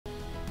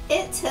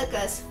It took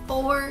us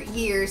 4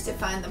 years to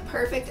find the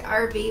perfect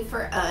RV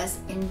for us,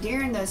 and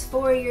during those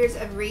 4 years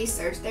of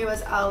research, there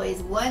was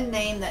always one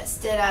name that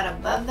stood out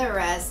above the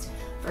rest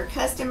for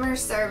customer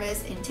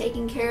service and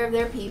taking care of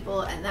their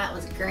people, and that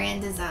was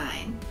Grand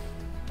Design.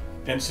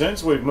 And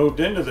since we've moved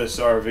into this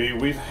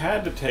RV, we've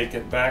had to take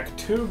it back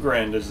to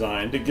Grand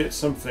Design to get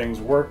some things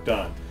worked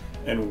on.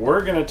 And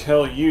we're going to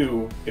tell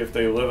you if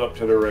they live up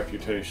to their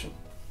reputation.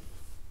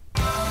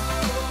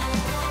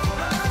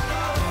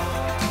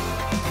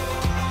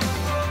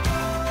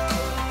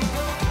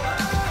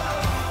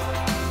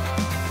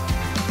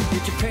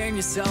 Comparing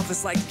yourself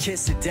is like a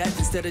kiss of death.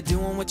 Instead of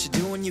doing what you're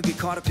doing, you get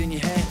caught up in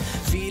your head.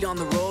 Feet on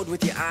the road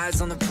with your eyes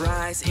on the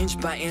prize,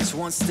 inch by inch,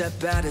 one step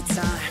at a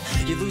time.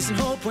 You're losing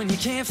hope when you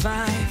can't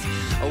find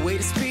a way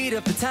to speed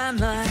up the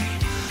timeline.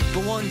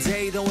 But one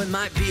day, though it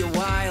might be a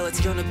while, it's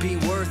gonna be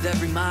worth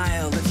every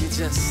mile if you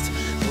just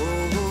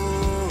hold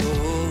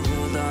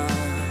on.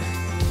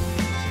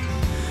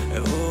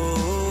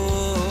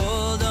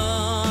 Hold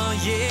on,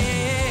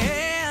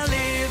 yeah.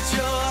 Lift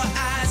your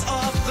eyes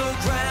off the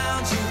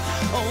ground. You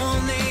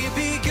only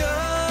begun.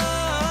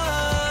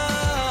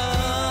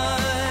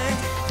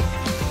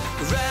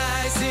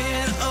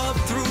 Rising up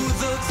through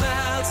the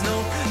clouds, no,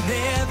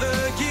 never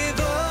give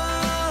up.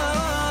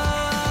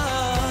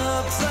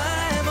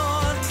 Climb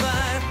on,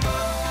 climb.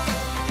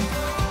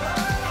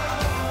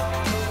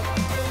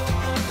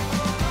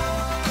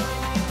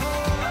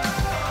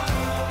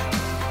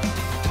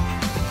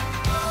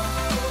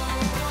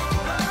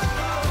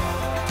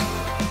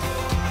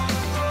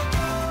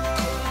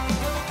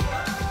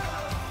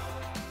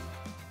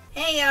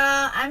 Hey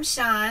y'all, I'm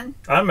Sean.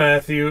 I'm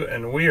Matthew,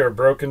 and we are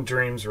Broken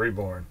Dreams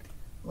Reborn.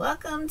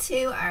 Welcome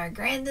to our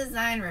Grand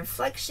Design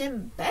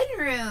Reflection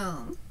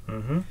Bedroom.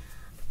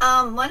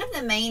 One of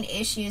the main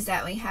issues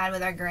that we had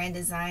with our Grand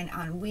Design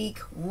on week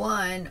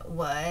 1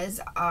 was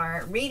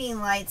our reading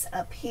lights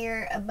up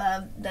here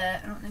above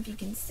the, I don't know if you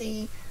can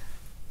see,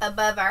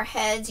 above our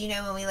heads, you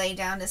know, when we lay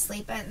down to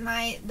sleep at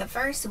night. The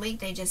first week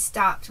they just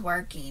stopped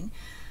working.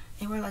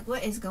 And we're like,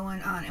 what is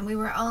going on? And we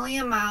were only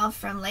a mile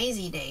from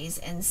Lazy Days,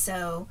 and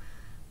so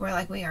we're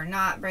like, we are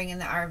not bringing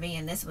the RV,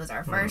 and this was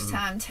our first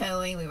time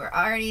towing. We were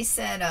already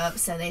set up,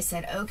 so they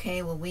said,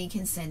 okay, well, we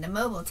can send a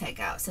mobile tech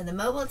out. So the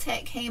mobile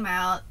tech came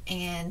out,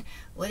 and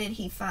what did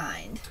he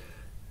find?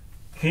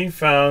 He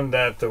found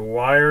that the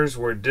wires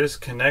were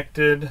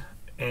disconnected,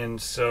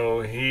 and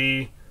so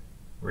he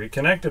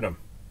reconnected them.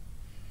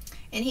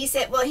 And he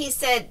said, well, he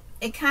said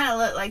it kind of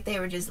looked like they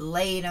were just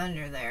laid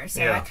under there. So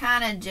Yeah. I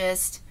kind of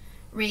just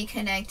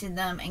reconnected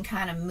them and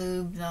kind of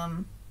moved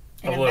them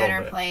in a little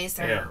better bit. place,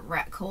 or Yeah.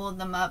 cooled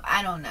them up.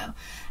 I don't know.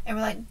 And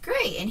we're like,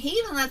 great. And he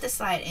even let the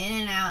slide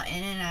in and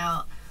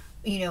out,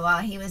 you know, while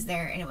he was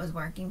there, and it was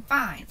working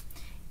fine.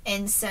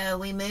 And so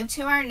we moved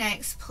to our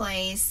next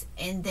place,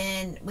 and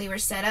then we were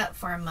set up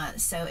for a month,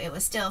 so it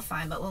was still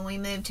fine. But when we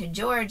moved to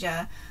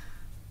Georgia,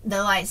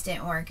 the lights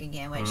didn't work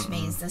again, which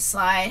means the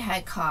slide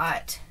had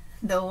caught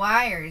the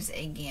wires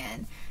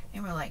again.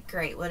 And we're like,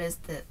 great, what's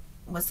the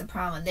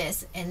problem with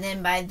this? And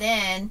then by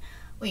then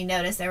we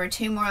noticed there were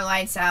 2 more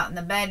lights out in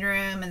the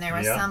bedroom, and there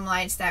were some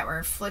lights that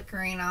were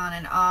flickering on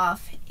and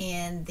off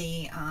in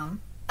the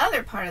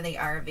other part of the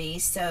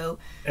RV. So,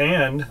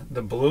 And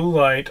the blue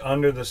light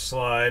under the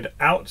slide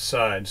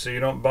outside, so you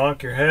don't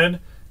bonk your head,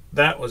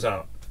 that was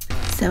out.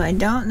 so I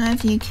don't know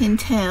if you can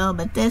tell,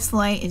 but this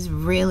light is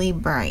really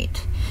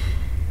bright.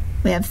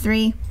 We have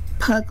 3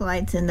 puck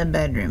lights in the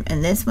bedroom,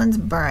 and this one's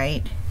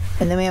bright,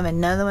 and then we have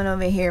another one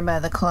over here by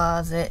the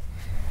closet.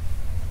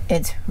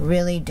 It's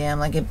really dim,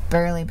 like it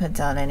barely puts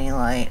out any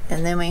light.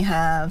 And then we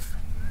have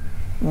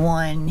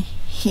one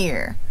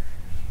here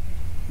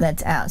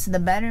that's out. So the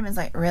bedroom is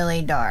like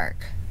really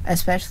dark,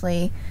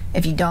 especially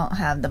if you don't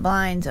have the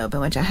blinds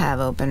open, which I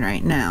have open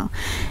right now.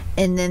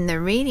 And then the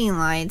reading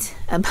lights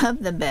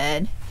above the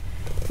bed,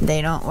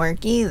 they don't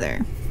work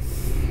either.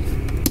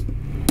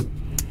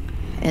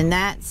 And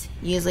that's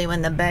usually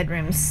when the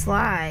bedroom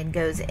slide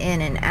goes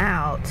in and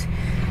out.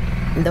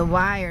 The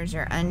wires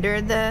are under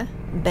the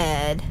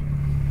bed,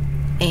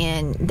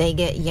 and they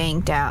get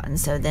yanked out, and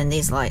so then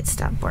these lights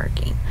stop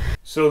working.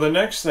 So the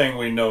next thing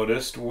we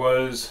noticed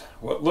was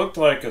what looked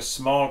like a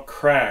small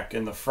crack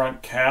in the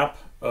front cap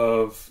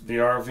of the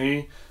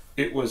RV.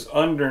 It was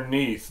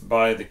underneath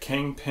by the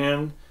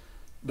kingpin,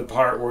 the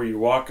part where you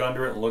walk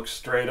under it and look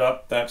straight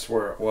up. That's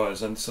where it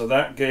was. And so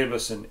that gave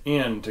us an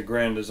in to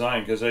Grand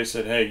Design, because they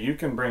said, hey, you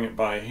can bring it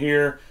by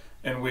here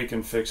and we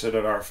can fix it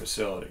at our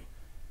facility.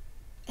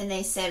 And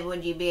they said,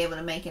 would you be able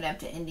to make it up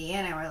to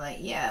Indiana? We're like,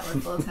 yeah, we're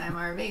full-time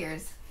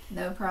RVers.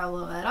 No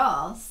problem at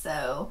all.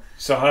 So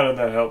how did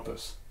that help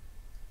us?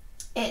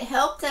 it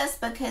helped us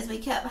because we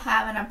kept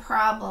having a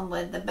problem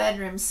with the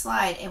bedroom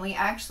slide, and we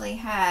actually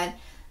had,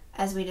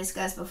 as we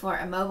discussed before,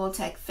 a mobile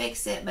tech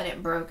fix it, but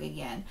it broke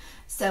again.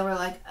 So we're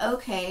like,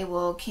 okay,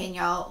 well, can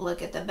y'all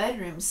look at the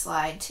bedroom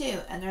slide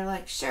too? And they're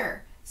like,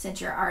 sure, since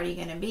you're already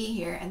going to be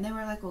here. And then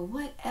we're like, well,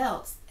 what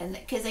else? And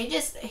because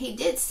he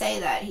did say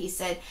that. He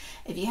said,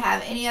 if you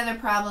have any other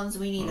problems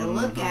we need to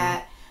look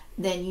at,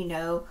 then,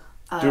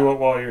 Do it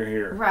while you're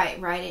here. Right,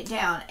 write it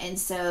down. And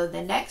so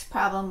the next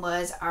problem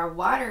was our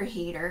water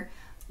heater.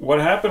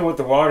 What happened with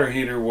the water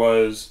heater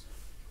was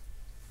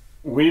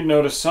we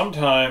noticed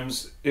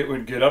sometimes it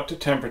would get up to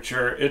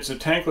temperature. It's a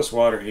tankless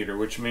water heater,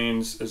 which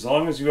means as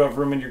long as you have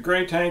room in your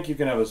gray tank, you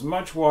can have as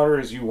much water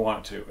as you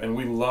want to. And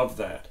we love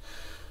that.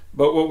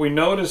 But what we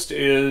noticed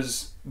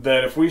is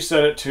that if we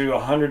set it to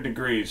 100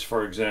 degrees,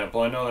 for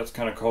example, I know that's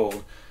kind of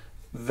cold,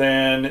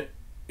 then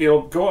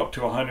it'll go up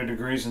to 100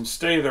 degrees and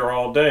stay there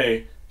all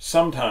day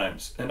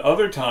sometimes. And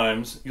other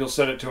times, you'll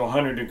set it to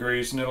 100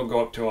 degrees and it'll go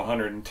up to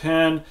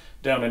 110,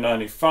 down to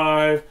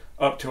 95,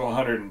 up to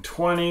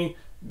 120,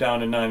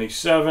 down to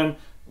 97.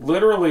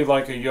 Literally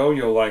like a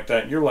yo-yo like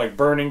that. You're like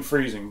burning,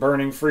 freezing,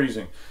 burning,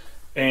 freezing.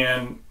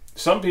 And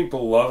some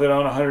people love it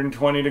on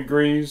 120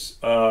 degrees.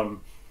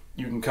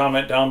 You can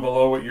comment down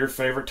below what your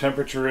favorite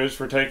temperature is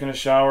for taking a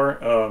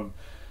shower.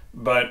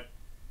 But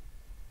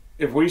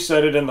if we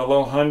set it in the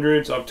low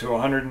hundreds up to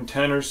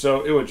 110 or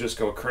so, it would just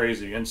go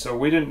crazy. And so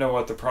we didn't know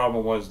what the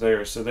problem was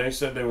there. So they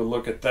said they would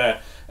look at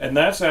that. And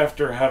that's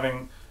after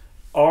having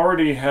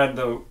already had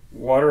the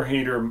water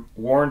heater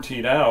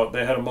warrantied out.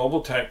 They had a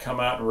mobile tech come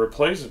out and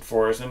replace it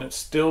for us, and it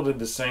still did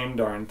the same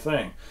darn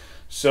thing.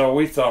 So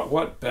we thought,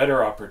 what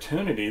better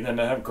opportunity than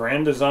to have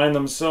Grand Design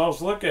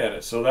themselves look at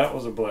it. So that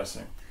was a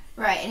blessing.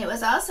 Right, and it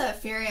was also a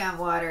Furrion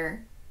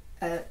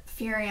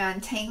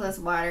tankless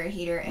water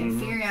heater,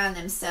 and Furrion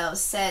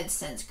themselves said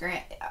since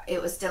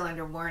it was still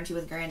under warranty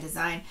with Grand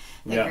Design,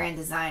 that Grand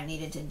Design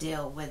needed to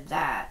deal with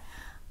that.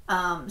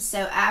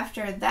 So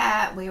after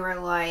that, we were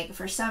like,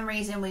 for some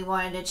reason, we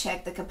wanted to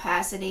check the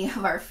capacity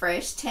of our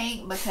fresh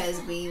tank because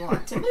we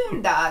want to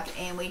boondock,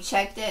 and we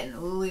checked it,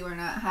 and we were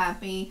not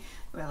happy.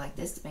 We were like,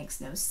 this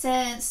makes no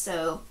sense.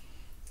 So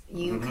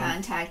you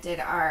contacted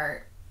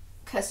our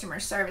customer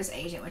service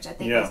agent, which I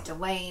think was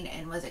Dwayne,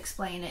 and was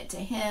explaining it to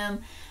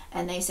him,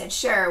 and they said,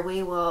 sure,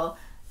 we will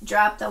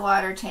drop the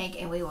water tank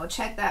and we will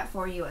check that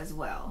for you as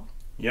well.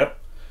 Yep.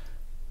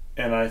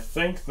 And I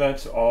think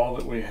that's all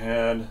that we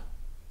had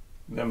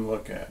them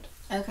look at.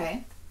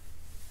 Okay.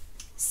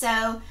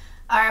 So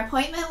our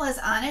appointment was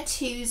on a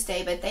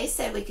Tuesday, but they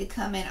said we could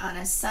come in on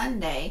a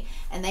Sunday,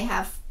 and they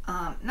have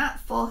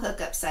not full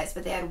hookup sites,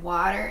 but they had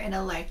water and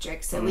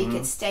electric, so we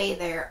could stay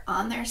there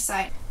on their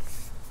site.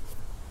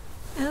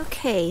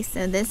 Okay,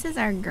 so this is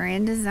our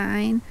Grand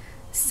Design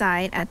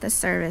site at the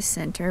service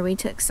center. We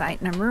took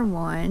site number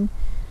 1,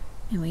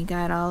 and we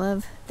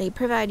got they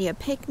provide you a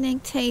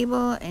picnic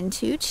table and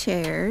 2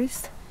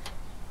 chairs.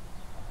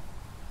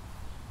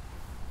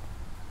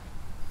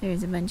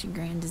 There's a bunch of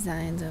Grand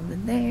Designs over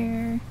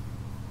there.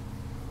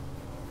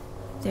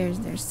 There's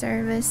their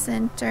service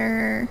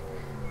center.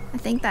 I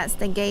think that's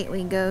the gate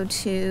we go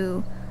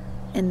to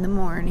in the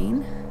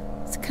morning.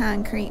 It's a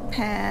concrete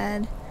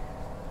pad.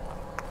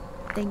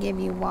 They give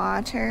you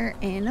water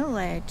and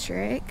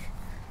electric.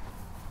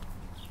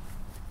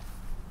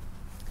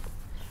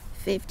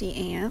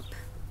 50 amp.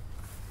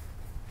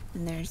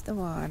 And there's the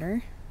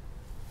water.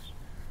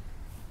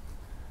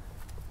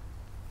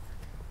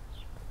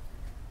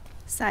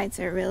 Sites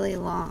are really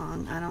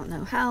long. I don't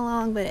know how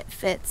long, but it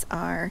fits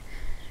our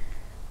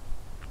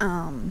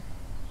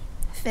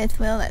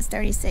fifth wheel, that's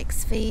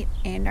 36 feet,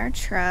 and our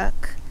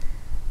truck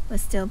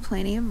with still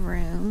plenty of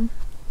room.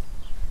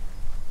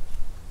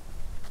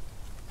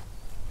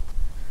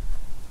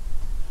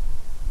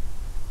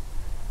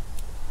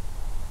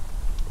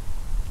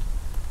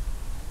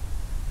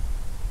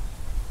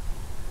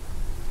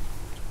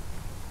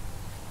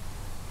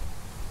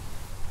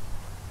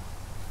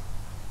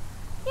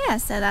 Yeah,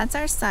 so that's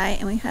our site,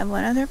 and we have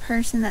one other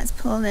person that's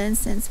pulled in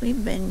since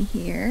we've been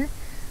here,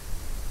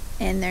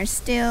 and there's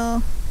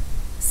still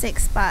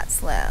 6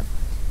 spots left.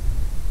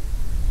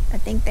 I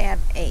think they have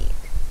 8.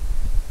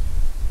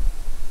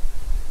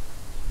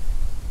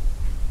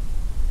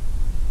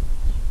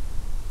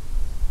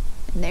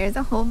 And there's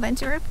a whole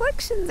bunch of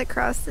reflections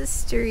across the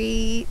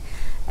street.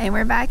 And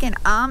we're back in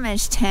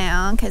Amish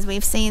town because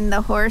we've seen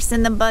the horse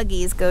and the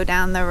buggies go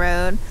down the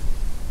road.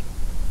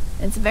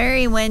 It's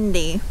very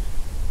windy.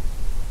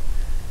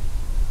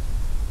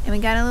 And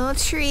we got a little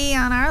tree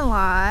on our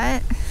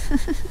lot.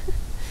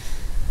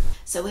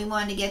 So we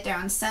wanted to get there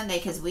on Sunday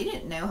because we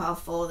didn't know how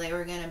full they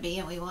were going to be,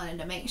 and we wanted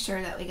to make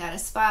sure that we got a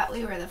spot.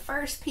 We were the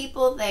first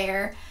people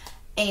there,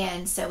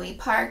 and so we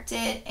parked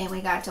it, and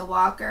we got to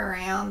walk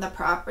around the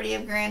property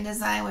of Grand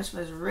Design, which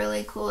was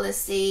really cool to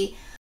see.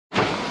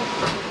 We're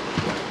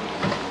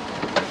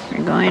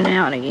going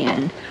out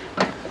again.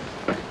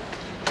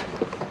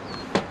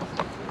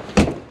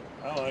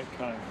 I like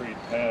concrete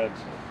pads.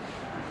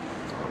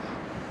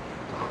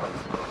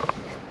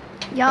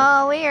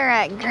 Y'all, we are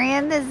at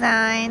Grand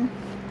Design.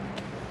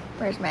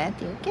 Where's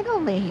Matthew? Get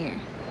over here.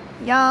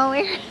 Y'all,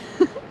 we're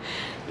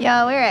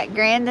at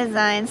Grand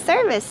Design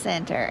Service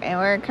Center, and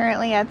we're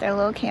currently at their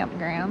little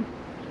campground.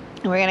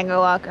 And we're gonna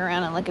go walk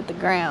around and look at the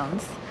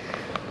grounds.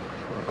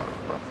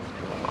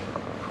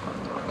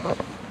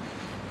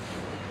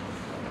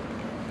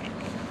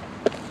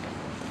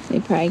 So you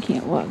probably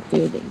can't walk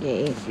through the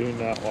gate. Do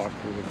not walk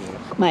through the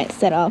gate. Might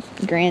set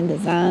off Grand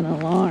Design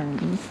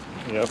alarms.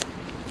 Yep.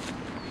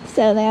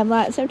 So they have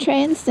lots of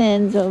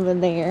transcends over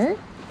there.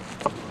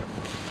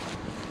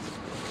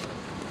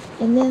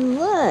 And then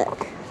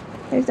look,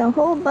 there's a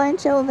whole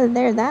bunch over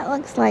there. That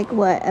looks like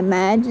what?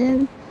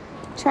 Imagine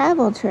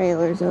travel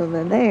trailers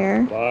over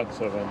there. Lots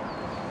of them.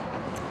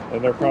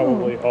 And they're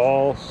probably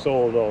all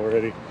sold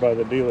already by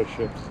the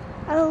dealerships.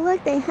 Oh,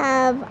 look, they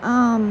have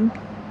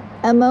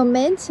a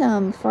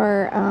momentum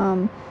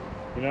for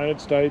United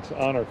States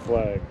honor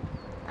flag.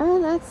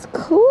 Oh, that's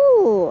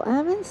cool. I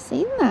haven't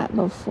seen that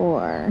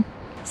before.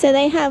 So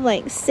they have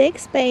like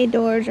 6 bay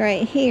doors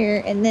right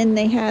here, and then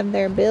they have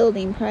their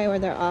building, probably where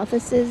their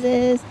offices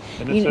is.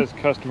 And it says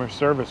customer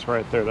service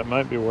right there. That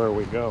might be where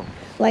we go.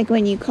 Like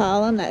when you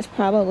call them, that's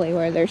probably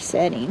where they're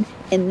sitting,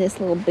 in this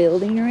little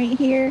building right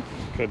here.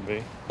 Could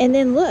be. And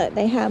then look,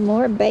 they have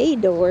more bay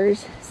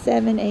doors.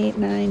 7, 8,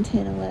 9,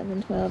 10,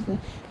 11, 12.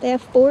 They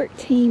have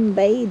 14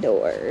 bay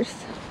doors.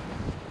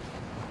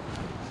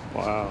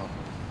 Wow.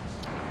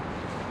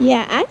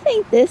 Yeah, I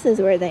think this is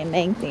where they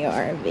make the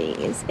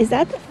RVs. Is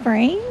that the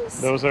frames?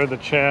 Those are the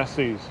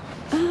chassis.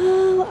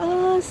 Oh,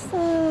 awesome.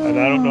 And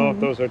I don't know if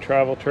those are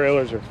travel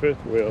trailers or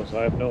fifth wheels.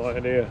 I have no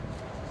idea.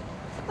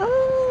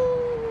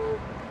 Oh,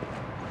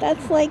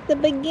 that's like the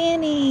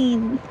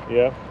beginning.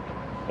 Yep.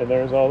 And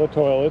there's all the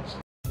toilets.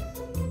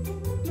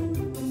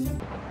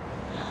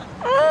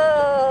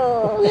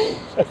 Oh,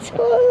 the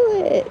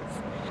toilets.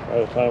 By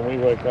the time we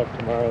wake up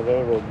tomorrow,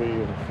 they will be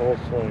in full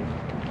swing.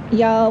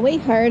 Y'all, we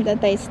heard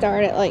that they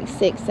start at like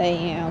 6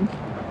 a.m.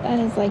 That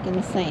is like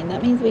insane.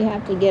 That means we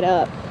have to get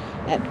up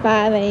at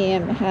 5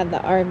 a.m. to have the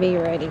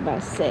RV ready by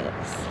 6.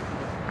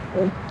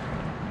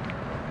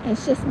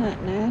 It's just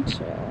not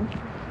natural.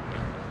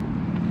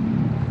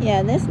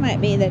 Yeah, this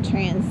might be the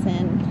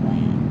Transcend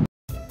plan.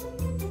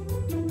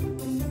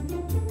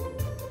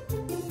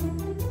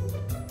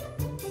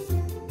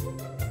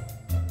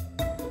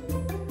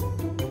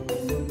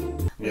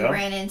 We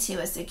ran into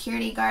a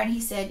security guard. He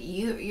said,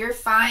 you're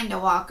fine to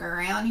walk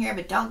around here,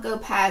 but don't go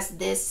past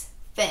this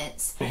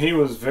fence. He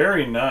was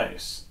very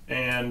nice,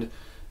 and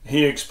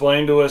he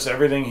explained to us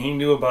everything he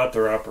knew about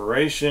their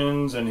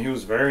operations, and he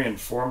was very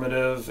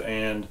informative,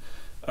 and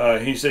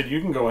he said you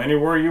can go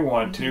anywhere you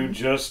want to,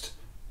 just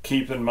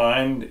keep in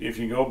mind if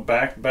you go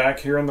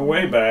back here in the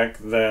way back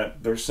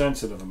that they're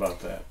sensitive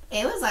about that.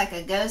 It was like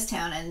a ghost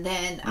town, and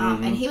then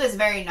and he was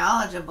very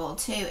knowledgeable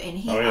too, and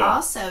he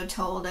also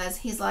told us,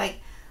 he's like,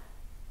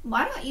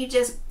 why don't you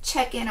just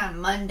check in on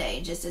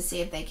Monday just to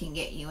see if they can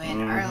get you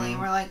in early? And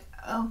we're like,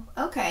 oh,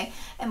 okay.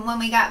 And when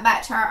we got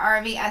back to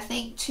our RV, I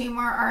think 2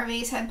 more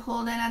RVs had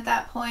pulled in at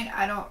that point.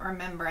 I don't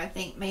remember. I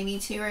think maybe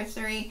 2 or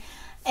 3.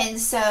 And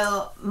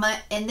so,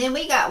 and then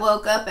we got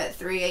woke up at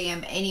 3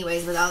 a.m.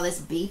 anyways with all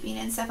this beeping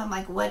and stuff. I'm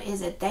like, what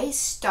is it? They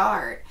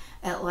start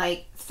at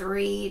like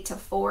 3 to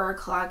 4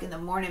 o'clock in the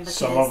morning because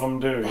some of them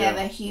do. They have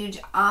a huge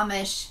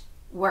Amish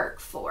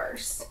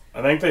workforce.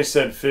 I think they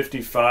said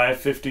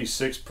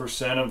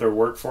 56% of their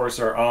workforce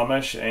are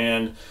Amish,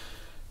 and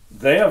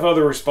they have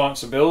other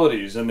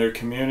responsibilities in their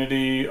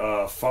community,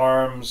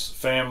 farms,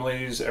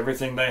 families,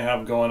 everything they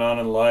have going on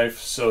in life.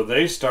 So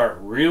they start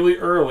really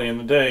early in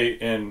the day,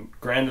 and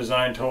Grand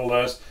Design told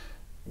us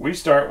we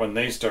start when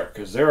they start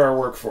because they're our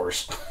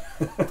workforce.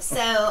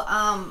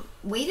 So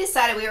we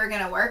decided we were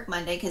going to work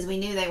Monday because we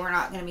knew they were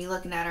not going to be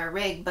looking at our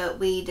rig, but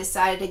we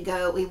decided to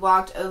go. We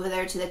walked over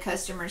there to the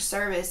customer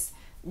service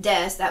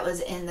desk that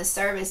was in the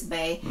service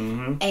bay,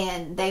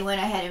 and they went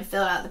ahead and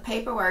filled out the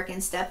paperwork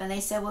and stuff, and they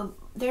said, well,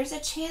 there's a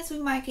chance we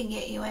might can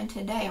get you in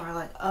today. And we're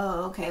like,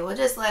 oh, okay, well,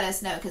 just let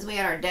us know, because we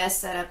had our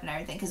desk set up and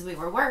everything because we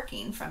were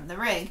working from the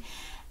rig.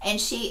 And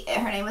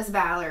her name was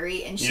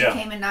Valerie, and she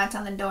came and knocked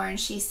on the door, and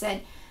she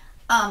said,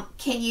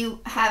 can you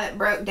have it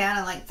broke down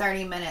in like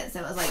 30 minutes?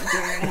 It was like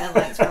deer in the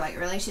headlights. We're like,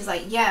 really? She's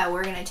like, yeah,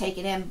 we're going to take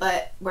it in,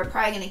 but we're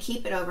probably going to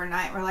keep it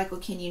overnight. We're like, well,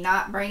 can you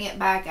not bring it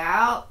back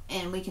out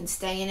and we can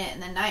stay in it in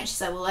the night? She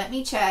said, well, let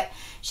me check.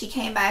 She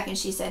came back and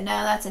she said,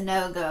 no, that's a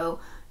no-go.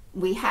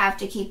 We have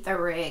to keep the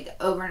rig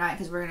overnight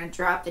because we're going to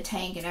drop the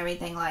tank and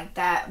everything like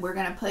that. We're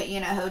going to put you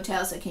in a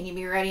hotel, so can you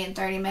be ready in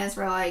 30 minutes?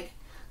 We're like,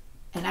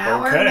 an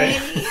hour,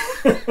 maybe?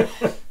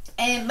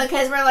 And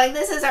because we're like,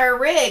 this is our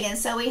rig, and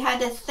so we had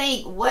to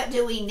think, what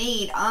do we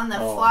need on the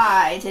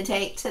fly to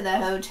take to the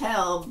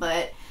hotel?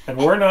 And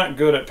we're not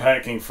good at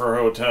packing for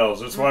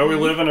hotels. That's why we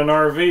live in an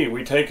RV.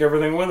 We take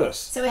everything with us.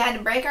 So we had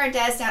to break our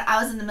desk down.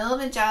 I was in the middle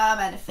of a job.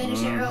 I had to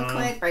finish it real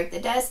quick, break the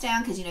desk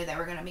down, because they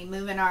were going to be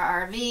moving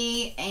our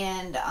RV,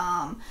 and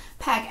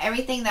pack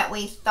everything that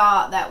we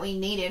thought that we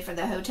needed for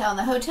the hotel. And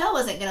the hotel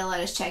wasn't going to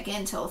let us check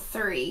in till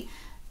 3.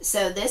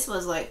 So this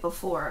was like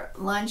before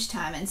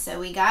lunchtime, and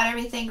so we got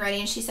everything ready,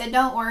 and she said,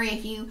 don't worry,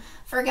 if you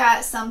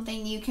forgot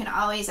something, you can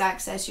always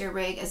access your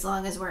rig as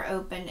long as we're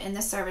open in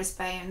the service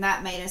bay, and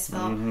that made us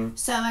feel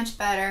so much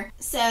better.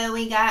 So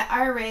we got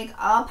our rig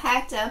all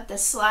packed up, the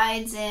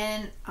slides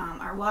in,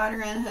 our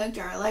water unhooked,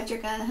 our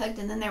electric unhooked,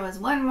 and then there was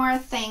one more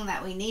thing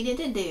that we needed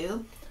to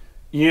do.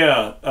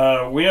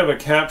 Yeah, we have a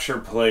capture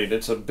plate.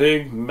 It's a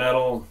big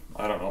metal,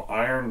 I don't know,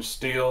 iron,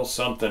 steel,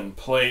 something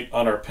plate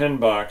on our pin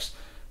box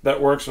that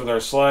works with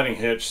our sliding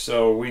hitch,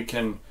 so we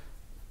can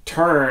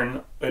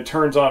it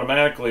turns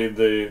automatically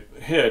the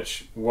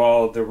hitch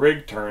while the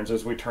rig turns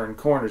as we turn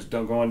corners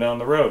going down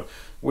the road.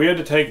 We had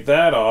to take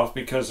that off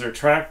because their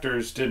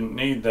tractors didn't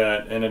need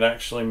that, and it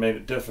actually made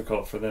it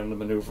difficult for them to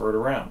maneuver it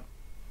around.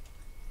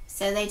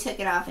 So they took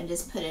it off and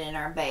just put it in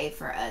our bay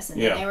for us. And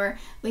then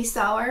we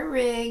saw our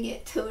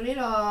rig, towed it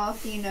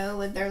off, you know,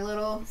 with their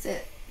little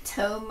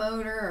tow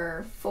motor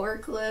or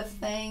forklift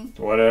thing.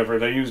 Whatever.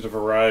 They used a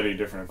variety of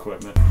different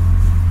equipment.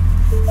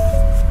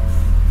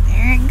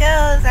 There it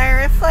goes, our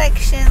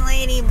reflection,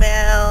 Lady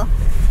Belle.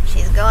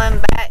 She's going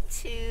back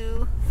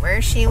to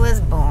where she was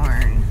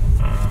born.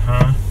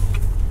 Uh-huh.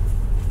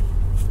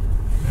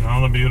 And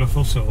all the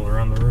beautiful solar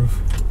on the roof.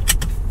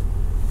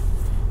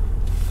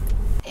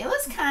 It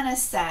was kind of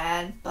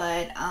sad,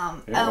 but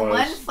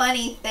one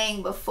funny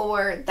thing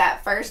before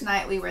that first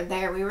night we were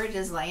there, we were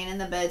just laying in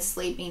the bed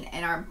sleeping,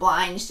 and our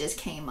blinds just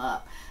came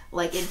up.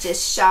 Like, it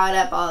just shot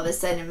up all of a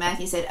sudden, and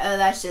Matthew said, oh,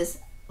 that's just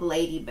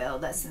Lady Belle.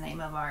 That's the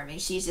name of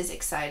RV. She's just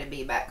excited to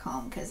be back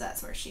home because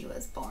that's where she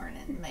was born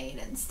and made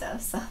and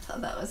stuff. So I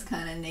thought that was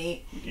kind of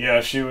neat.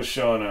 Yeah, she was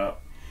showing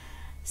up.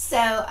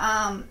 So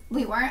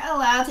we weren't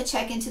allowed to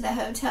check into the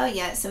hotel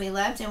yet, so we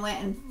left and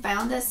went and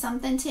found us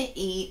something to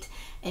eat.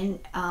 And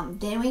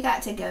then we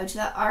got to go to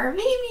the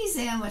RV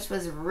museum, which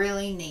was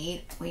really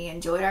neat. We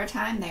enjoyed our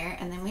time there,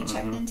 and then we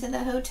checked into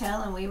the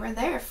hotel, and we were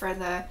there for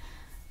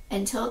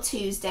until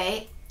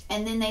Tuesday.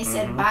 And then they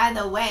said, by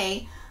the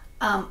way,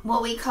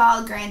 we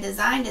called Grand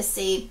Design to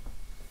see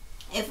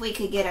if we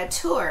could get a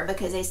tour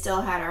because they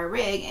still had our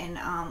rig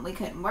and we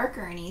couldn't work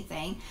or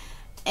anything.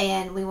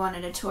 And we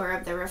wanted a tour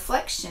of the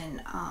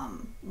reflection,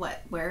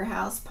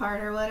 warehouse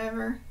part or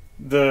whatever.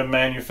 The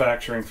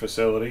manufacturing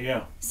facility,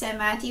 yeah. So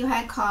Matthew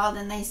had called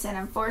and they said,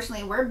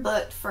 unfortunately, we're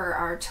booked for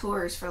our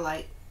tours for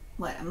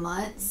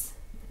months?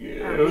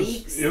 Yeah,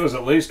 weeks? It was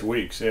at least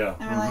weeks, yeah.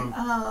 And we're like,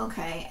 oh,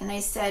 okay. And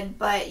they said,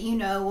 but,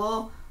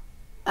 we'll,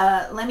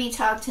 let me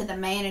talk to the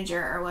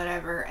manager or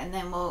whatever, and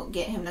then we'll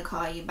get him to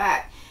call you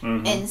back.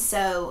 And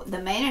so the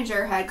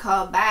manager had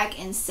called back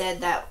and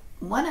said that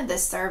one of the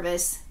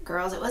service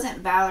girls, it wasn't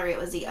Valerie, it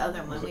was the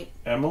other one.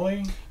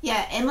 Emily?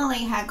 Yeah,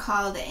 Emily had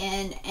called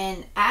in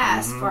and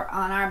asked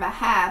on our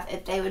behalf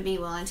if they would be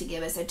willing to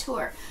give us a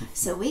tour.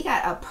 So we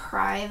got a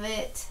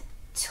private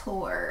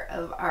tour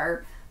of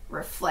our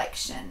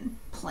reflection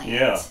plant.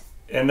 Yeah,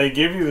 and they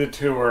give you the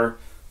tour,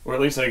 or at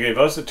least they gave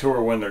us a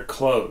tour when they're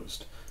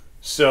closed.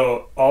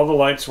 So all the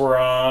lights were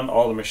on,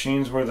 all the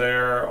machines were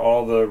there,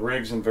 all the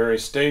rigs in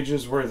various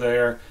stages were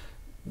there.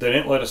 They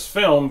didn't let us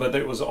film, but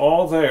it was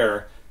all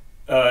there.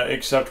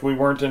 Except we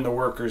weren't in the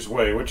workers'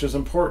 way, which is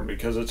important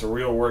because it's a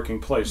real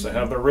working place. They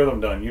have their rhythm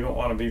done. You don't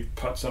want to be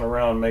putzing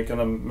around making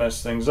them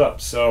mess things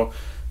up. So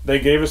they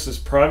gave us this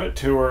private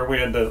tour. We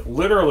had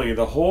literally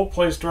the whole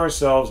place to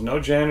ourselves, no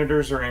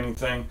janitors or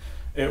anything.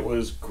 It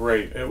was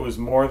great. It was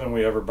more than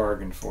we ever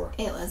bargained for.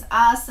 It was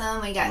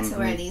awesome. We got to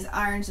wear these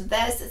orange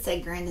vests that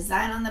said Grand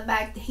Design on the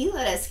back. He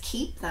let us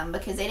keep them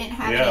because they didn't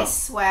have any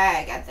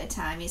swag at the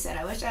time. He said,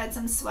 I wish I had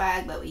some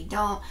swag, but we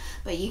don't.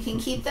 But you can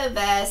keep the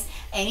vest.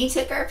 And he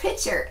took our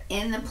picture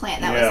in the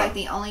plant. That was like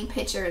the only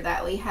picture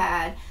that we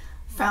had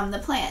from the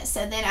plant.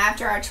 So then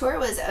after our tour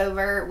was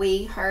over,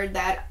 we heard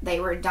that they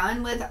were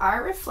done with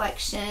our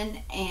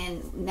reflection,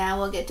 and now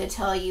we'll get to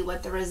tell you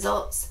what the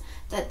results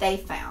that they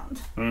found.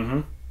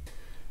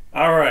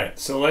 All right,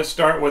 so let's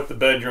start with the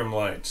bedroom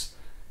lights.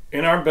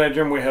 In our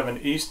bedroom, we have an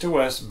east to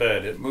west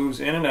bed. It moves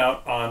in and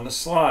out on the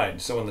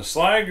slide. So when the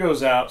slide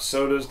goes out,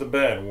 so does the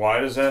bed. Why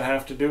does that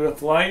have to do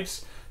with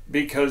lights?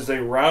 Because they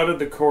routed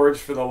the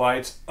cords for the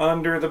lights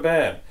under the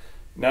bed.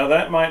 Now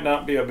that might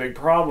not be a big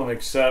problem,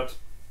 except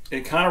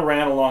it kind of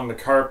ran along the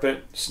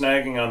carpet,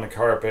 snagging on the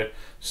carpet.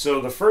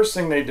 So the first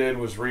thing they did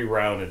was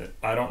rerouted it.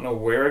 I don't know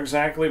where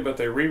exactly, but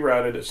they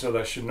rerouted it so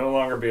that should no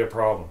longer be a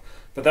problem.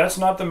 But that's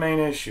not the main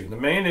issue. The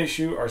main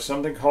issue are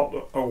something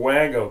called a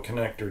WAGO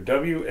connector,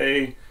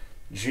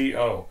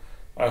 W-A-G-O.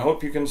 I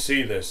hope you can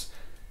see this.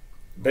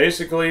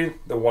 Basically,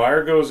 the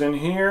wire goes in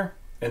here,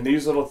 and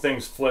these little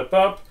things flip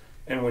up,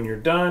 and when you're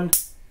done,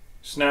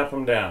 snap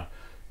them down.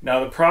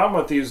 Now the problem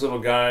with these little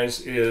guys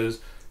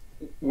is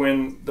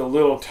when the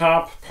little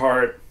top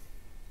part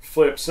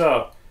flips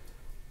up,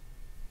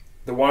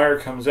 the wire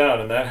comes out,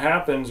 and that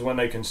happens when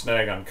they can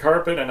snag on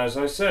carpet, and as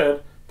I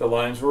said, the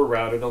lines were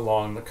routed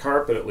along the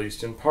carpet, at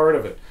least in part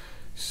of it.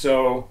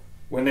 So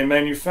when they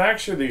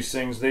manufacture these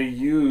things, they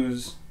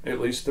use,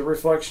 at least the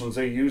reflections,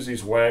 they use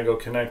these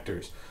WAGO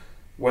connectors.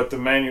 What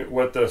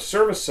the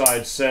service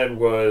side said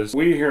was,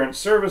 we here in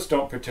service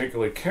don't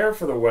particularly care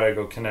for the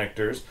WAGO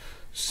connectors,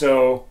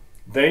 so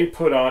they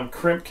put on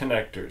crimp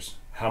connectors.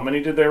 How many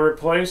did they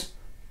replace?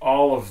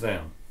 All of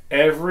them.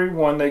 Every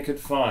one they could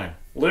find.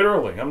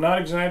 Literally, I'm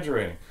not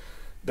exaggerating.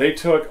 They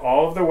took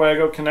all of the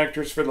WAGO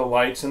connectors for the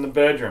lights in the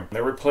bedroom. They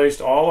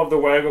replaced all of the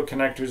WAGO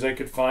connectors they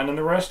could find in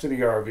the rest of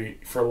the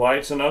RV for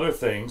lights and other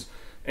things.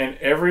 And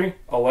every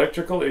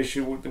electrical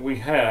issue that we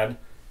had,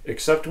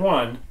 except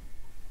one,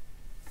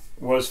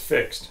 was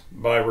fixed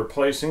by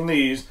replacing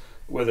these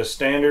with a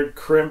standard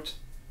crimped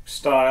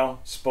style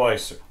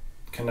splicer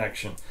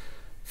connection.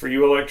 For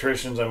you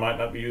electricians, I might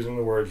not be using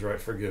the words right,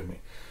 forgive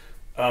me.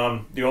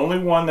 The only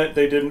one that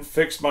they didn't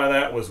fix by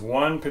that was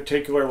one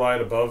particular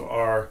light above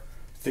our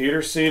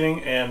theater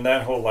seating, and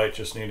that whole light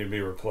just needed to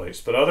be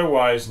replaced. But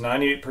otherwise,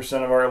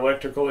 98% of our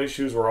electrical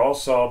issues were all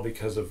solved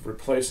because of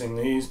replacing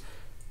these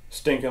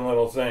stinking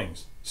little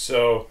things.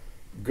 So,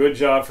 good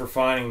job for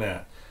finding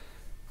that.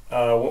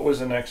 What was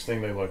the next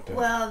thing they looked at?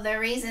 Well, the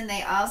reason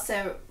they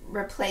also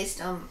replaced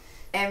them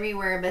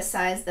everywhere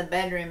besides the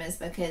bedroom is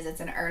because it's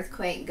an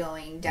earthquake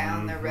going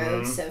down the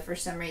road, so for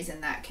some reason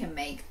that can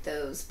make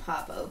those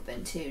pop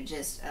open too,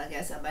 just I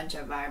guess a bunch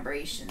of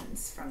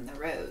vibrations from the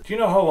road. Do you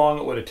know how long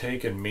it would have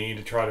taken me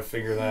to try to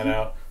figure that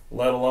out,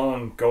 let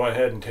alone go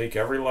ahead and take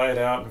every light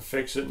out and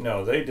fix it?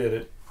 No, they did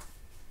it.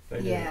 They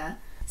did it.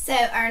 So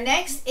our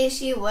next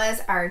issue was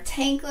our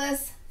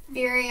tankless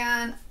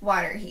Furrion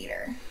water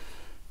heater.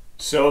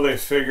 So they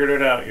figured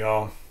it out,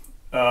 y'all.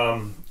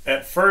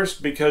 At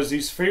first, because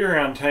these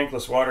Furrion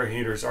tankless water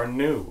heaters are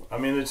new. I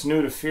mean, it's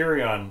new to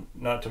Furrion,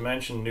 not to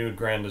mention new to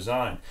Grand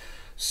Design.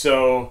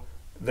 So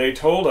they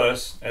told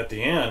us at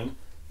the end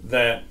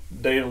that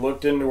they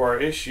looked into our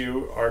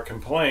issue, our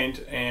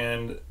complaint,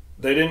 and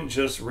they didn't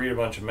just read a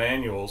bunch of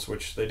manuals,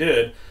 which they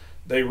did.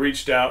 They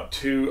reached out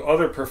to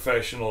other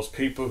professionals,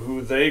 people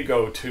who they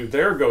go to,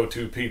 their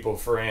go-to people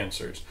for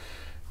answers.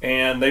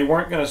 And they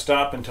weren't going to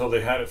stop until they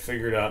had it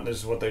figured out, and this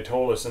is what they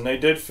told us. And they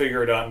did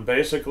figure it out, and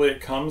basically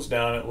it comes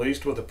down, at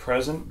least with the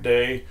present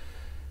day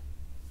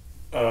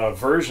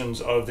versions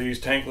of these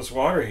tankless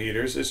water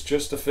heaters, it's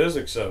just the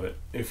physics of it.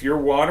 If your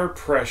water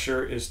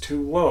pressure is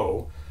too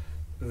low,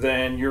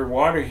 then your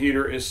water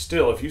heater is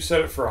still, if you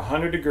set it for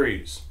 100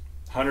 degrees,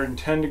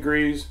 110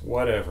 degrees,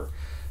 whatever,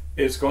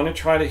 it's going to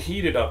try to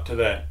heat it up to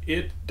that.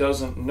 It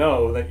doesn't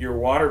know that your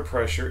water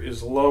pressure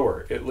is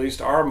lower. At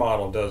least our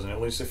model doesn't. At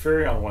least the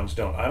Furrion ones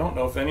don't. I don't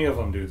know if any of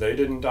them do. They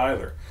didn't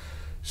either.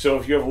 So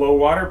if you have low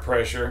water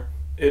pressure,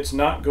 it's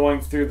not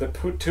going through the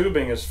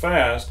tubing as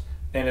fast,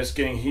 and it's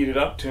getting heated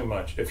up too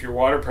much. If your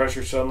water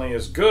pressure suddenly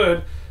is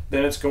good,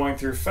 then it's going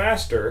through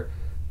faster,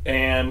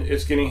 and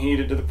it's getting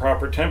heated to the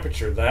proper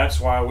temperature.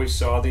 That's why we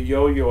saw the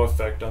yo-yo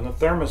effect on the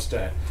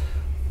thermostat.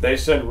 They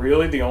said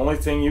really the only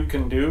thing you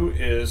can do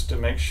is to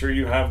make sure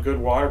you have good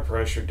water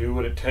pressure, do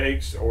what it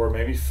takes, or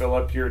maybe fill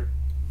up your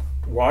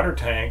water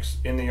tanks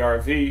in the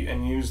RV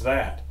and use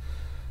that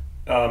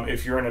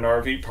if you're in an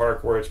RV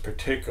park where it's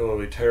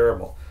particularly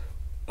terrible.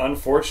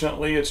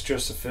 Unfortunately, it's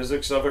just the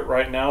physics of it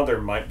right now.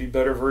 There might be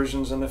better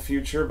versions in the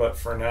future, but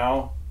for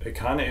now, it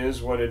kind of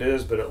is what it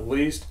is. But at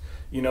least,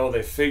 you know,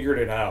 they figured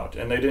it out,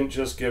 and they didn't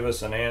just give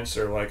us an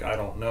answer like, I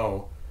don't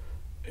know.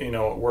 You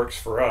know, it works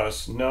for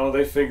us. No,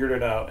 they figured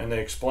it out, and they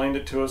explained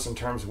it to us in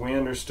terms we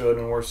understood,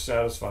 and we're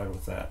satisfied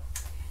with that.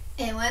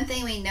 And one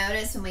thing we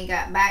noticed when we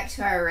got back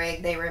to our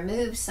rig, they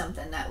removed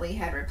something that we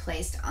had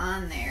replaced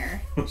on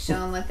there. Show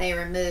them what they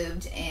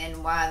removed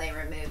and why they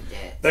removed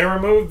it. They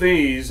removed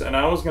these, and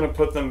I was going to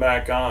put them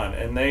back on,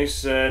 and they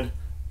said,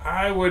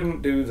 I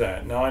wouldn't do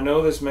that. Now, I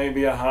know this may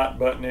be a hot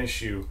button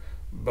issue,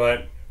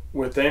 but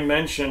what they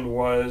mentioned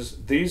was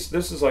this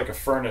is like a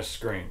furnace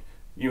screen.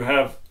 You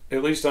have,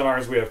 at least on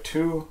ours, we have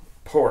two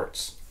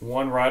ports,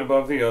 one right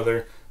above the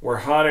other, where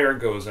hot air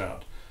goes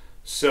out.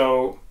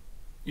 So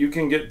you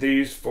can get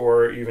these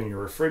for even your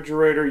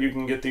refrigerator. You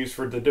can get these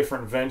for the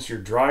different vents, your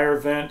dryer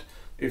vent,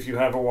 if you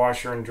have a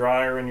washer and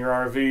dryer in your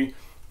RV.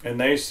 And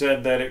they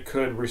said that it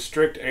could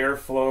restrict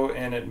airflow,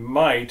 and it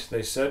might,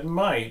 they said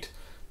might,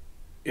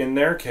 in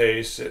their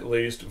case at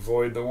least,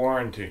 void the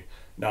warranty.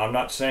 Now, I'm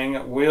not saying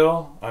it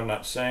will, I'm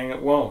not saying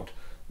it won't.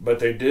 But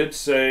they did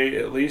say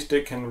at least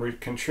it can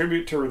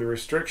contribute to the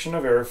restriction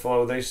of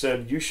airflow. They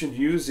said you should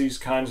use these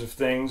kinds of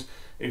things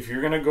if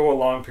you're going to go a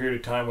long period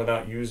of time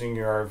without using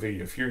your RV.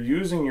 If you're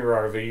using your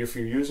RV, if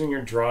you're using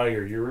your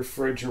dryer, your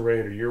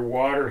refrigerator, your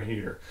water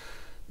heater,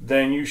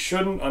 then you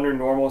shouldn't, under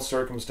normal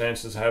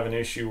circumstances, have an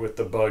issue with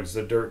the bugs,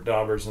 the dirt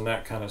daubers, and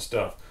that kind of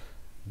stuff.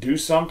 Do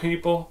some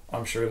people?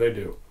 I'm sure they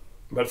do.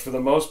 But for the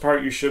most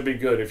part, you should be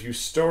good. If you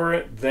store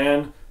it,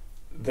 then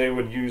they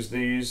would use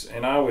these,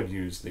 and I would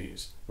use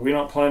these. We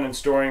don't plan on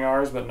storing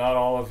ours, but not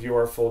all of you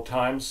are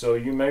full-time, so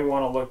you may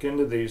want to look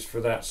into these for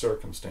that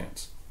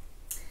circumstance.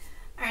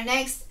 Our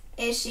next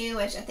issue,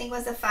 which I think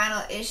was the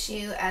final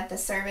issue at the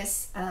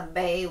service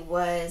bay,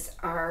 was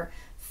our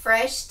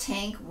fresh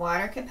tank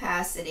water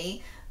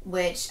capacity,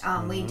 which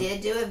we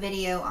did do a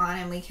video on,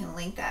 and we can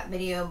link that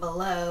video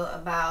below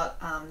about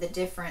the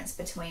difference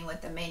between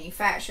what the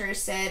manufacturer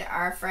said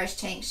our fresh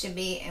tank should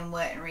be and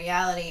what in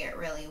reality it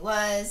really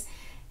was.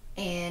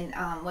 And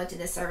what did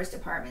the service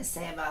department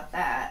say about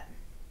that?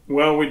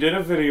 Well, we did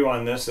a video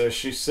on this, as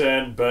she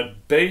said,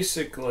 but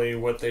basically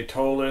what they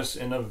told us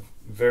in a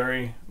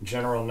very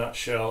general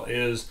nutshell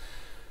is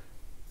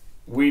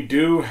we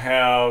do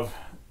have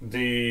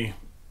the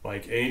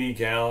like 80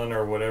 gallon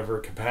or whatever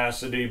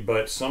capacity,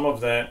 but some of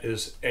that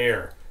is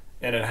air.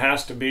 And it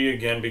has to be,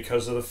 again,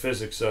 because of the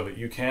physics of it.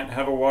 You can't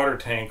have a water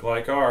tank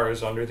like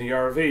ours under the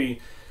RV,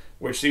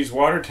 which these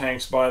water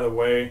tanks, by the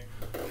way,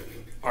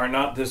 are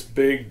not this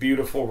big,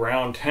 beautiful,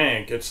 round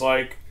tank. It's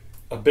like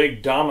a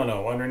big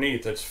domino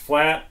underneath that's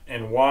flat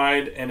and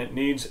wide, and it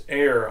needs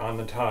air on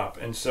the top.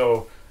 And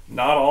so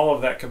not all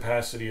of that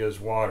capacity is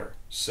water.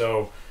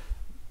 So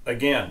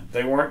again,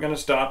 they weren't going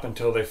to stop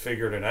until they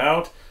figured it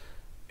out.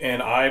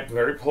 And I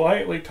very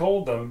politely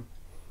told them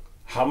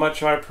how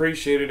much I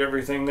appreciated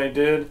everything they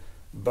did,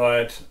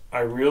 but I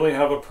really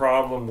have a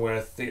problem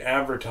with the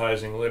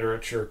advertising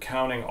literature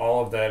counting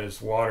all of that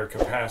as water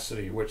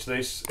capacity, which they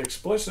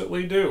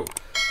explicitly do.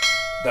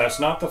 That's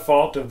not the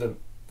fault of the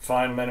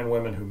fine men and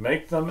women who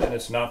make them, and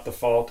it's not the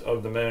fault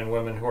of the men and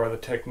women who are the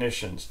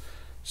technicians.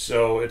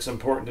 So it's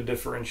important to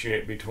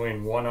differentiate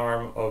between one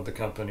arm of the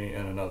company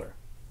and another.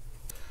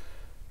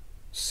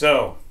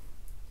 So,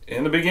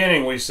 in the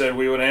beginning we said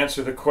we would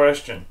answer the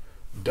question,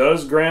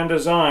 does Grand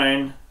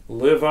Design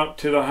live up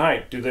to the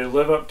hype? Do they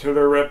live up to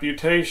their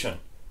reputation?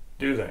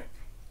 Do they?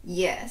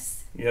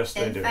 Yes. Yes,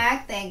 they do. In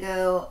fact, they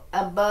go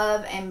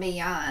above and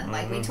beyond.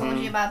 Like we told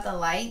you about the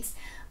lights.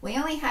 We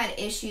only had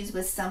issues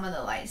with some of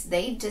the lights.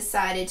 They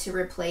decided to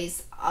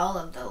replace all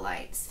of the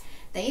lights.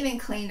 They even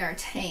cleaned our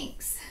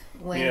tanks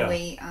when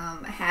we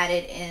had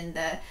it in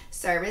the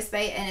service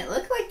bay, and it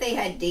looked like they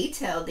had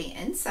detailed the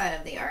inside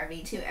of the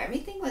RV too.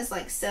 Everything was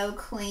like so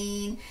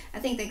clean. I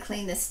think they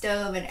cleaned the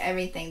stove and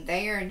everything.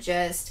 They are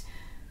just,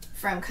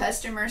 from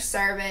customer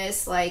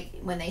service, like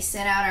when they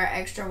sent out our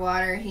extra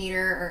water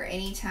heater or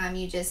anytime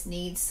you just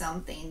need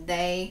something,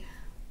 they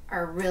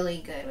are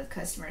really good with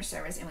customer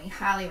service, and we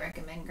highly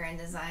recommend Grand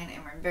Design,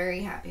 and we're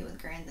very happy with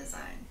Grand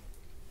Design.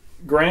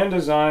 Grand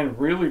Design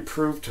really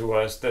proved to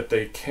us that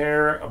they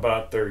care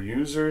about their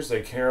users.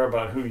 They care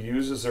about who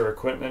uses their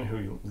equipment,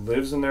 who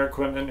lives in their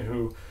equipment,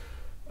 who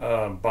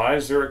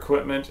buys their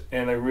equipment,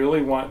 and they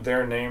really want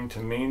their name to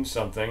mean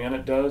something, and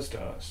it does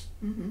to us.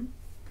 Mm-hmm.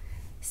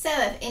 So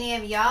if any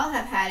of y'all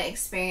have had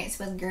experience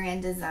with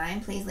Grand Design,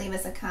 please leave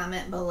us a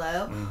comment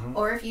below. Mm-hmm.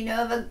 Or if you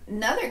know of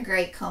another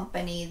great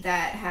company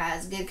that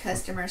has good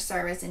customer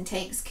service and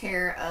takes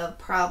care of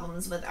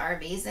problems with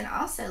RVs, then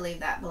also leave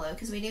that below,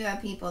 because we do have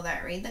people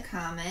that read the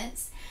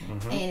comments.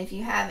 Mm-hmm. And if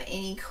you have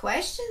any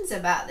questions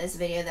about this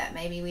video that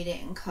maybe we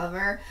didn't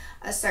cover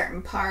a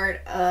certain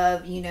part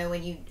of, you know,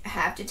 when you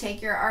have to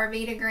take your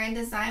RV to Grand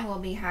Design, we'll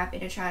be happy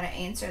to try to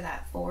answer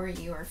that for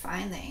you or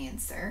find the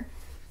answer.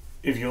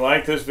 If you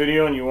like this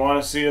video and you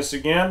want to see us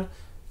again,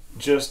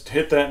 just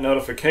hit that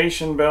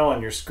notification bell on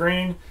your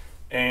screen.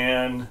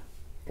 And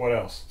what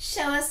else?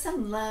 Show us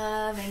some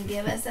love and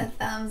give us a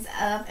thumbs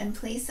up, and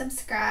please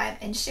subscribe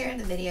and share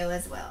the video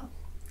as well.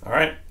 All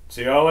right.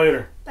 See y'all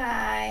later.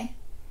 Bye.